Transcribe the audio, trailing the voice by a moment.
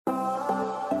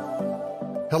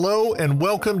Hello and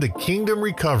welcome to Kingdom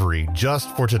Recovery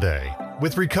Just for Today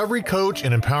with recovery coach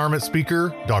and empowerment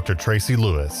speaker, Dr. Tracy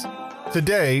Lewis.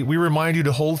 Today, we remind you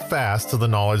to hold fast to the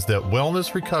knowledge that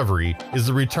wellness recovery is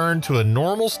the return to a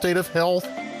normal state of health,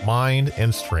 mind,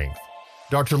 and strength.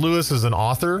 Dr. Lewis is an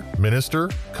author, minister,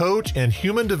 coach, and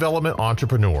human development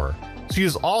entrepreneur. She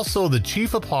is also the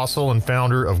chief apostle and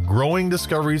founder of Growing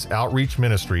Discoveries Outreach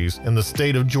Ministries in the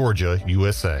state of Georgia,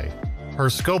 USA. Her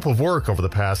scope of work over the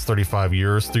past 35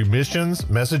 years through missions,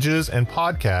 messages, and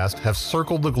podcasts have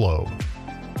circled the globe.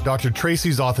 Dr.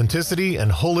 Tracy's authenticity and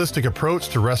holistic approach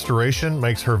to restoration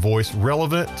makes her voice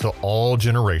relevant to all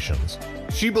generations.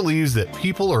 She believes that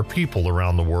people are people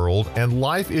around the world and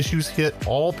life issues hit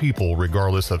all people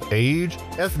regardless of age,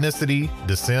 ethnicity,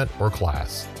 descent, or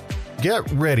class. Get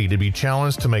ready to be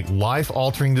challenged to make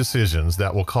life-altering decisions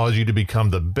that will cause you to become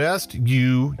the best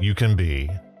you can be.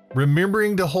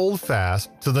 Remembering to hold fast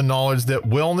to the knowledge that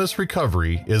wellness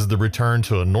recovery is the return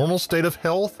to a normal state of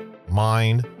health,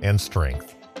 mind, and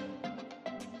strength.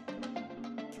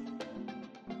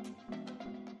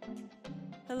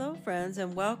 Hello, friends,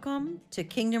 and welcome to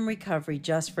Kingdom Recovery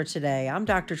Just for Today. I'm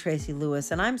Dr. Tracy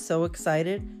Lewis, and I'm so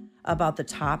excited about the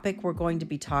topic we're going to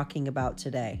be talking about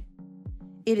today.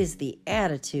 It is the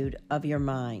attitude of your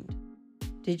mind.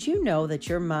 Did you know that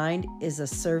your mind is a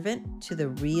servant to the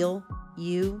real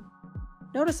you?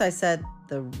 Notice I said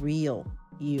the real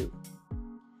you.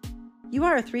 You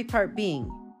are a three-part being.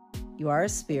 You are a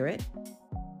spirit.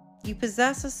 You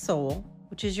possess a soul,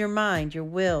 which is your mind, your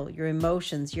will, your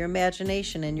emotions, your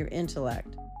imagination, and your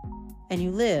intellect. And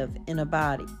you live in a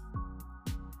body.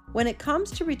 When it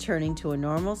comes to returning to a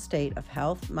normal state of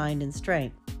health, mind, and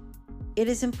strength, it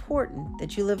is important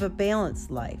that you live a balanced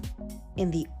life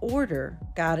in the order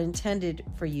God intended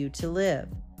for you to live,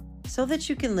 so that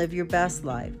you can live your best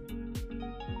life.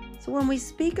 So when we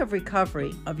speak of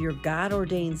recovery of your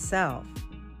God-ordained self,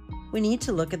 we need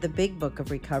to look at the big book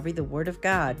of recovery, the Word of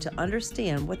God, to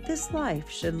understand what this life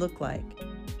should look like.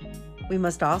 We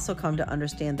must also come to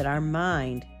understand that our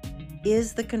mind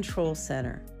is the control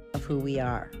center of who we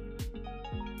are.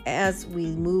 As we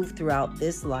move throughout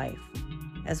this life,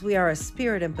 as we are a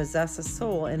spirit and possess a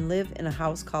soul and live in a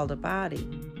house called a body,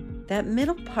 that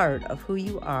middle part of who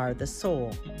you are, the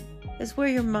soul, is where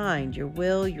your mind, your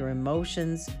will, your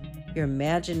emotions, your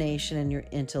imagination, and your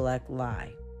intellect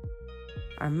lie.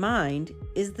 Our mind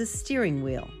is the steering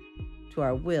wheel to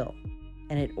our will,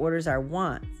 and it orders our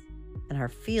wants and our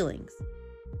feelings.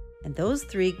 And those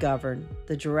three govern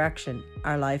the direction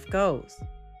our life goes.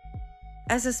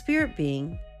 As a spirit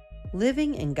being,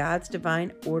 living in God's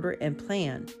divine order and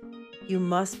plan, you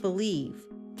must believe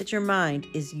that your mind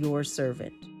is your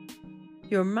servant.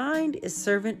 Your mind is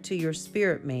servant to your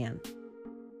spirit man.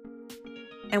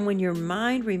 And when your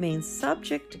mind remains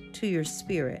subject to your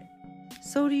spirit,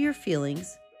 so do your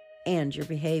feelings and your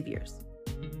behaviors.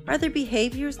 Are there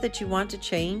behaviors that you want to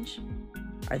change?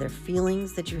 Are there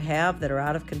feelings that you have that are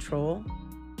out of control?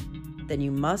 Then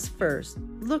you must first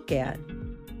look at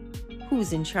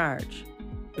who's in charge,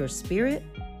 your spirit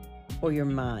or your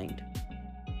mind.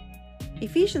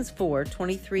 Ephesians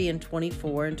 4:23 and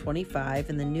 24 and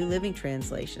 25 in the New Living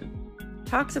Translation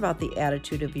talks about the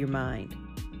attitude of your mind.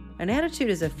 An attitude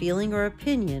is a feeling or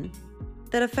opinion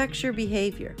that affects your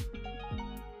behavior.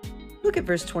 Look at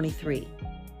verse 23.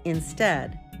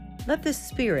 Instead, let the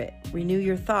Spirit renew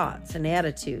your thoughts and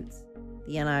attitudes.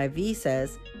 The NIV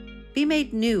says, be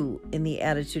made new in the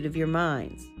attitude of your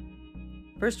minds.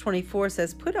 Verse 24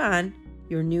 says, put on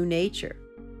your new nature,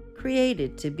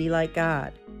 created to be like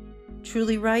God,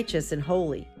 truly righteous and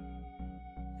holy.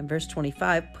 And verse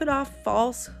 25, put off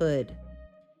falsehood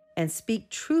and speak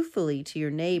truthfully to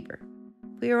your neighbor.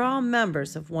 We are all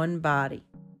members of one body.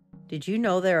 Did you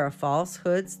know there are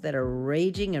falsehoods that are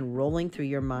raging and rolling through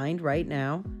your mind right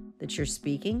now that you're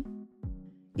speaking?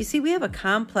 You see, we have a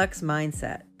complex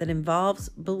mindset that involves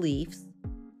beliefs,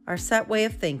 our set way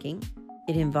of thinking.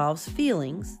 It involves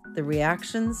feelings, the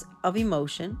reactions of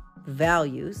emotion,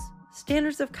 values,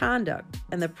 standards of conduct,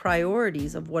 and the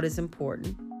priorities of what is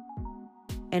important,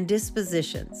 and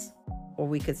dispositions, or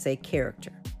we could say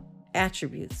character,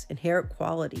 attributes, inherent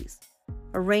qualities,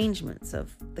 arrangements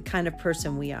of the kind of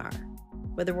person we are,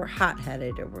 whether we're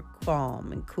hot-headed or we're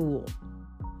calm and cool.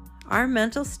 Our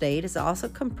mental state is also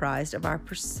comprised of our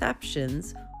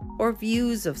perceptions or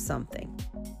views of something.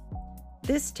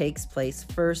 This takes place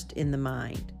first in the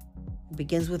mind. It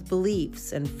begins with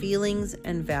beliefs and feelings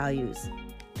and values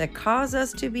that cause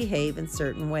us to behave in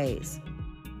certain ways.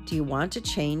 Do you want to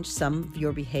change some of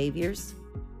your behaviors?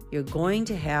 You're going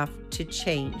to have to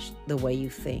change the way you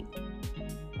think.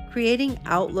 Creating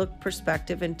outlook,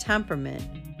 perspective, and temperament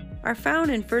are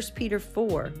found in 1 Peter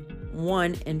 4,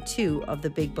 1 and 2 of the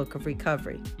Big Book of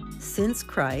Recovery. Since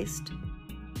Christ,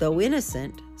 though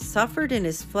innocent, suffered in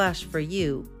his flesh for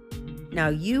you, now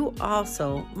you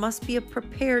also must be a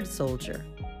prepared soldier,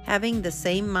 having the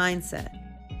same mindset.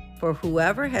 For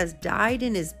whoever has died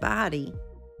in his body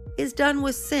is done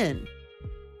with sin,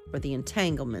 or the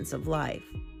entanglements of life.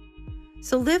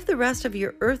 So live the rest of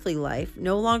your earthly life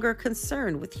no longer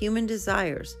concerned with human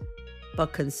desires,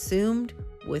 but consumed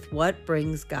with what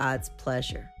brings God's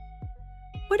pleasure.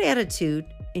 What attitude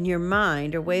in your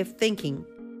mind or way of thinking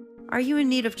are you in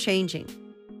need of changing?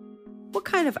 What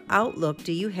kind of outlook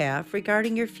do you have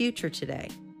regarding your future today?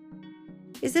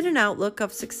 Is it an outlook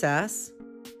of success?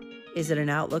 Is it an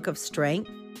outlook of strength,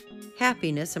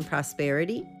 happiness, and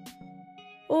prosperity?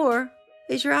 Or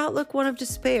is your outlook one of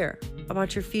despair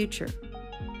about your future,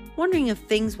 wondering if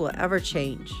things will ever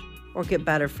change or get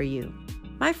better for you?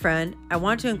 My friend, I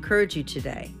want to encourage you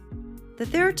today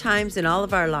that there are times in all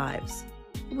of our lives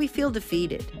when we feel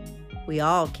defeated. We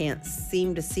all can't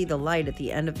seem to see the light at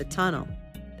the end of the tunnel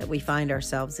that we find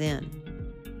ourselves in.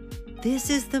 This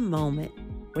is the moment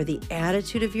where the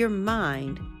attitude of your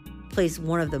mind plays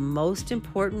one of the most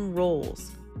important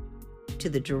roles to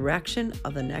the direction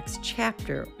of the next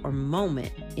chapter or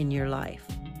moment in your life.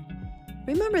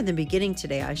 Remember in the beginning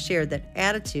today, I shared that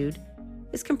attitude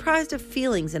is comprised of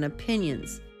feelings and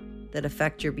opinions that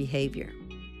affect your behavior.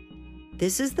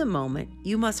 This is the moment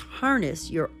you must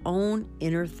harness your own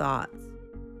inner thoughts.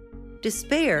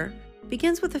 Despair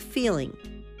begins with a feeling,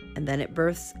 and then it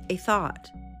births a thought.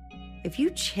 If you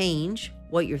change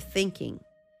what you're thinking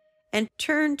and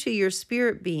turn to your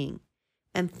spirit being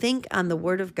and think on the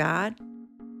Word of God,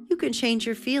 you can change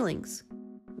your feelings,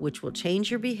 which will change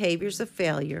your behaviors of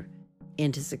failure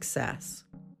into success.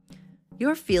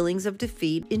 Your feelings of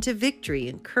defeat into victory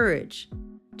and courage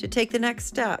to take the next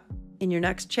step in your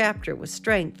next chapter with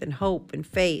strength and hope and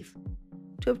faith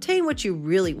to obtain what you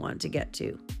really want to get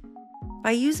to.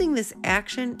 By using this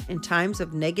action in times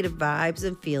of negative vibes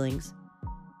and feelings,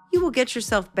 you will get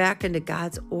yourself back into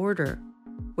God's order,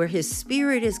 where His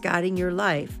Spirit is guiding your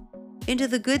life into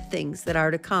the good things that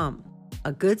are to come.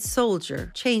 A good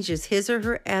soldier changes his or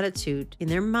her attitude in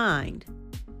their mind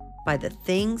by the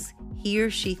things he or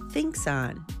she thinks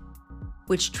on,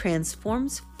 which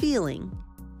transforms feeling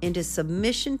into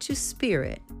submission to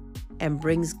spirit and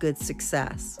brings good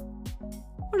success.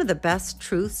 One of the best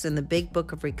truths in the Big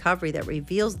Book of Recovery that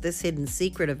reveals this hidden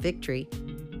secret of victory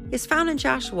is found in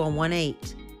Joshua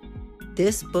 1:8.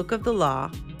 This book of the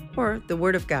law, or the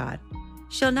Word of God,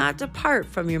 shall not depart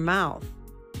from your mouth,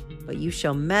 but you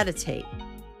shall meditate,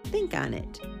 think on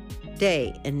it,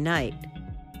 day and night,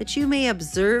 that you may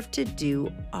observe to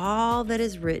do all that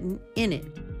is written in it.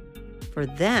 For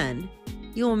then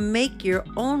you will make your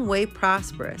own way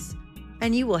prosperous,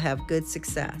 and you will have good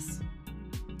success.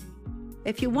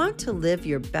 If you want to live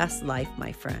your best life,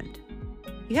 my friend,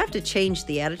 you have to change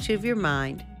the attitude of your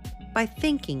mind by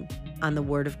thinking on the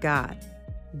Word of God,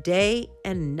 day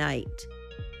and night.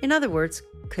 In other words,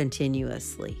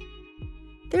 continuously.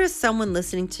 There is someone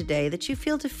listening today that you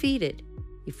feel defeated,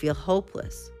 you feel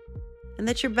hopeless, and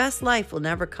that your best life will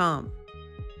never come.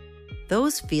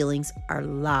 Those feelings are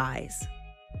lies.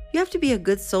 You have to be a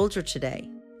good soldier today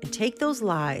and take those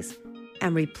lies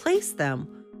and replace them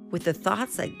with the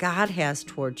thoughts that God has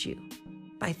towards you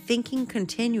by thinking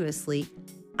continuously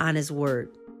on His Word.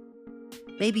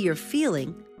 Maybe you're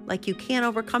feeling like you can't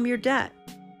overcome your debt.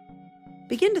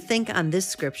 Begin to think on this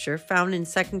scripture found in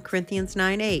 2 Corinthians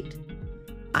 9:8.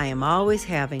 I am always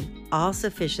having all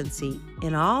sufficiency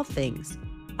in all things,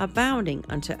 abounding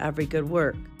unto every good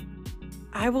work.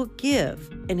 I will give,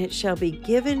 and it shall be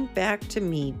given back to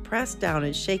me, pressed down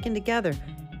and shaken together.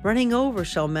 Running over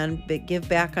shall men give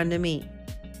back unto me.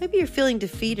 Maybe you're feeling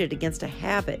defeated against a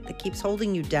habit that keeps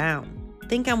holding you down.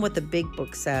 Think on what the Big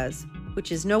Book says,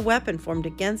 which is no weapon formed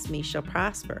against me shall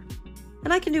prosper.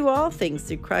 And I can do all things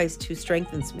through Christ who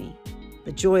strengthens me.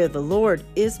 The joy of the Lord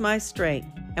is my strength,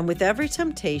 and with every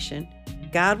temptation,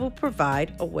 God will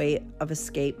provide a way of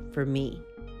escape for me.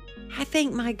 I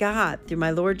thank my God through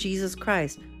my Lord Jesus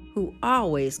Christ, who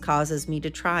always causes me to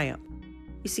triumph.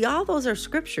 You see, all those are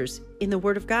scriptures in the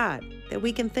Word of God that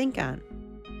we can think on.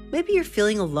 Maybe you're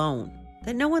feeling alone,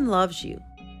 that no one loves you.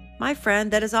 My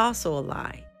friend, that is also a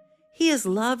lie. He has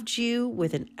loved you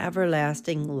with an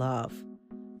everlasting love.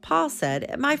 Paul said,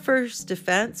 at my first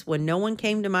defense, when no one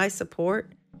came to my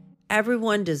support,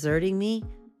 everyone deserting me,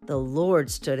 the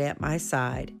Lord stood at my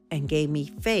side and gave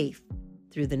me faith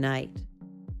through the night.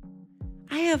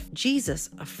 I have Jesus,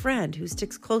 a friend who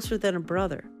sticks closer than a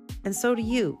brother, and so do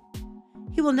you.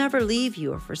 He will never leave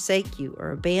you or forsake you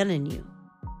or abandon you.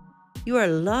 You are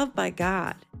loved by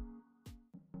God,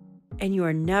 and you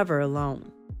are never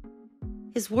alone.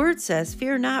 His word says,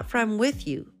 "Fear not, for I am with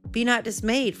you. Be not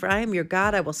dismayed, for I am your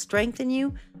God. I will strengthen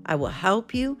you, I will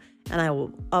help you, and I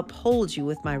will uphold you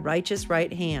with my righteous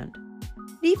right hand."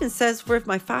 It even says, "For if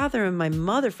my father and my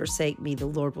mother forsake me, the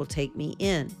Lord will take me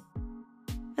in."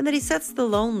 And that he sets the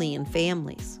lonely in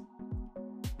families.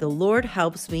 The Lord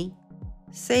helps me,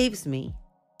 saves me,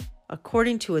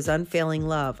 according to his unfailing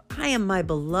love. I am my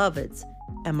beloved's,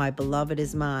 and my beloved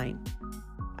is mine.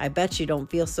 I bet you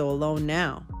don't feel so alone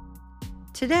now.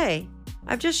 Today,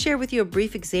 I've just shared with you a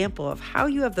brief example of how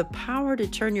you have the power to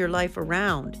turn your life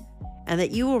around and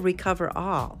that you will recover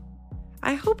all.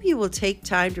 I hope you will take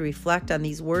time to reflect on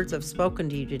these words I've spoken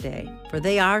to you today, for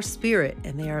they are spirit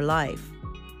and they are life.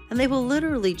 And they will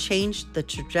literally change the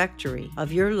trajectory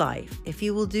of your life if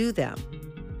you will do them.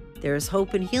 There is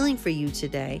hope and healing for you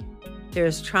today. There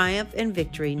is triumph and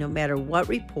victory no matter what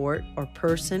report or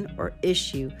person or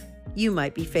issue you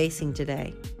might be facing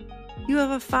today. You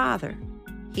have a Father.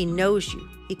 He knows you.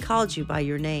 He called you by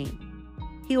your name.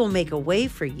 He will make a way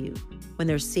for you when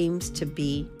there seems to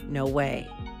be no way.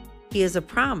 He has a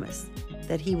promise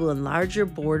that he will enlarge your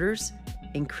borders,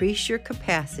 increase your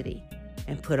capacity,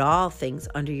 and put all things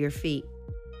under your feet.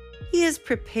 He has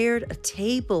prepared a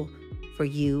table for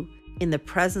you in the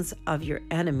presence of your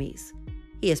enemies.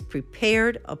 He has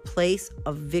prepared a place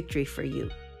of victory for you.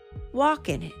 Walk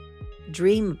in it,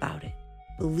 dream about it,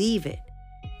 believe it,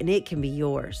 and it can be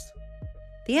yours.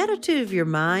 The attitude of your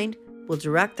mind will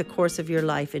direct the course of your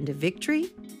life into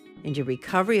victory, into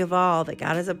recovery of all that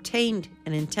God has obtained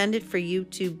and intended for you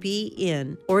to be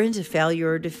in, or into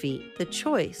failure or defeat. The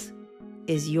choice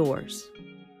is yours.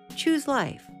 Choose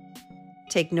life.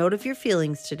 Take note of your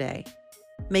feelings today.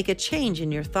 Make a change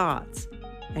in your thoughts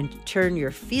and turn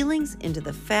your feelings into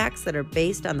the facts that are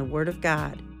based on the Word of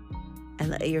God. And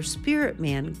let your spirit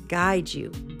man guide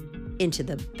you into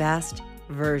the best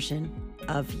version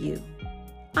of you.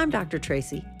 I'm Dr.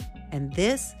 Tracy, and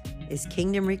this is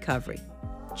Kingdom Recovery,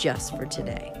 just for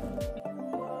today.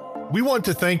 We want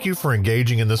to thank you for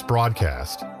engaging in this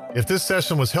broadcast. If this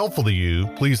session was helpful to you,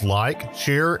 please like,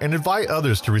 share, and invite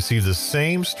others to receive the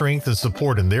same strength and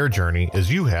support in their journey as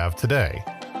you have today.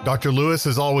 Dr. Lewis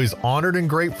is always honored and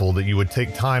grateful that you would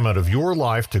take time out of your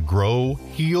life to grow,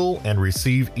 heal, and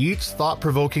receive each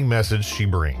thought-provoking message she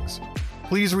brings.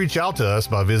 Please reach out to us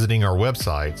by visiting our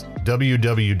websites,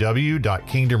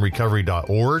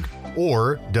 www.kingdomrecovery.org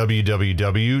or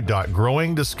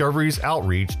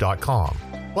www.growingdiscoveriesoutreach.com.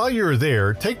 While you're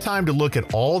there, take time to look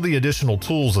at all the additional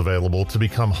tools available to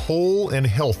become whole and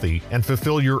healthy and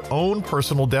fulfill your own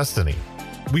personal destiny.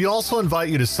 We also invite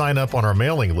you to sign up on our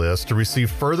mailing list to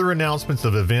receive further announcements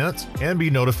of events and be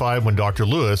notified when Dr.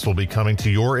 Lewis will be coming to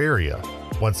your area.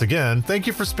 Once again, thank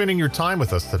you for spending your time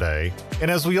with us today.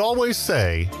 And as we always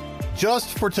say, just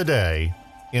for today,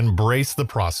 embrace the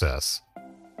process.